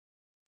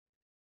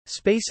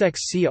SpaceX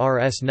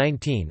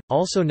CRS-19,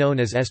 also known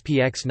as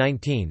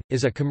SPX-19,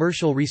 is a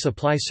commercial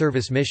resupply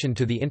service mission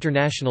to the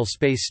International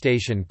Space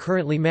Station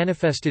currently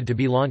manifested to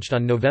be launched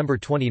on November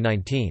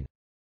 2019.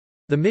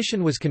 The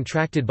mission was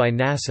contracted by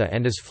NASA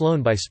and is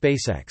flown by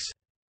SpaceX.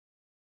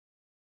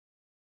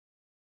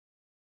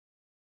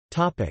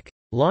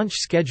 Launch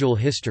schedule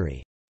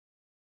history.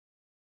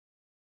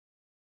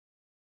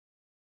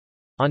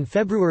 On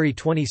February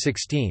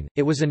 2016,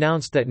 it was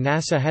announced that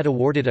NASA had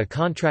awarded a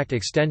contract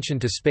extension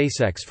to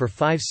SpaceX for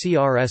 5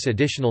 CRS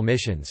additional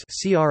missions,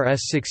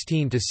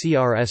 CRS-16 to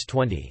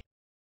CRS-20.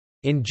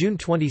 In June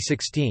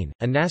 2016,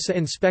 a NASA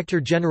Inspector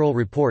General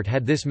report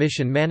had this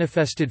mission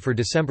manifested for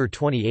December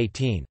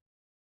 2018.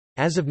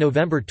 As of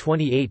November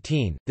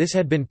 2018, this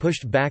had been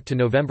pushed back to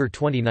November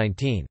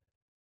 2019.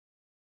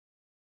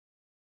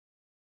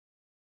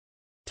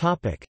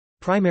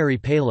 Primary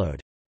payload.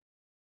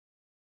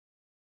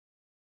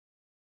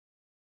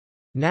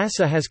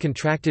 NASA has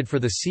contracted for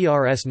the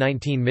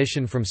CRS-19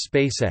 mission from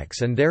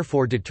SpaceX and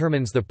therefore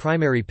determines the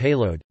primary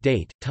payload,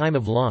 date, time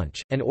of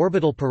launch, and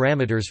orbital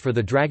parameters for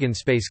the Dragon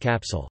space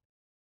capsule.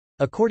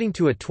 According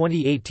to a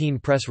 2018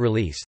 press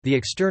release, the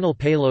external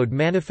payload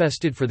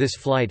manifested for this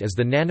flight is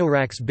the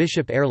NanoRacks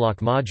Bishop airlock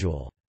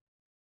module.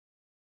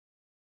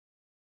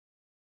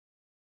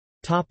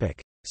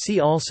 See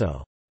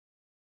also: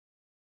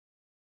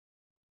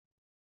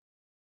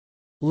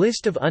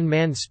 List of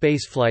unmanned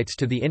spaceflights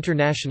to the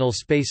International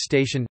Space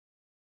Station.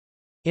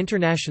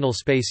 International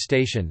Space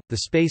Station, the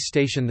space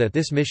station that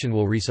this mission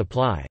will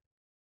resupply.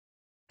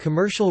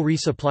 Commercial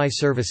resupply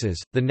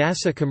services, the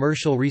NASA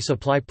Commercial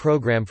Resupply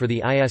Program for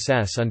the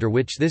ISS under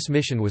which this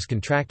mission was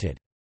contracted.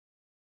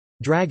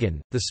 Dragon,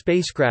 the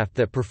spacecraft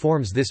that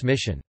performs this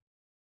mission.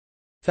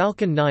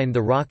 Falcon 9, the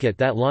rocket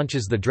that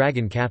launches the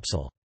Dragon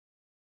capsule.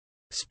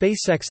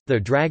 SpaceX, the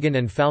Dragon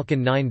and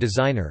Falcon 9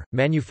 designer,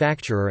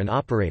 manufacturer and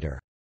operator.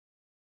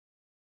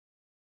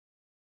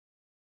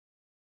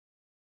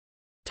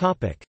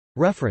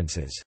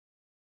 References.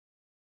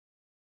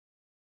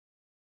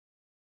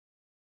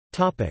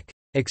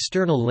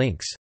 External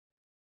links.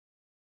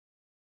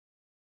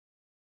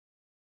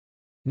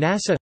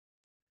 NASA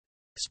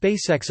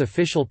SpaceX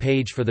official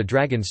page for the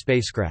Dragon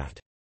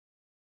spacecraft.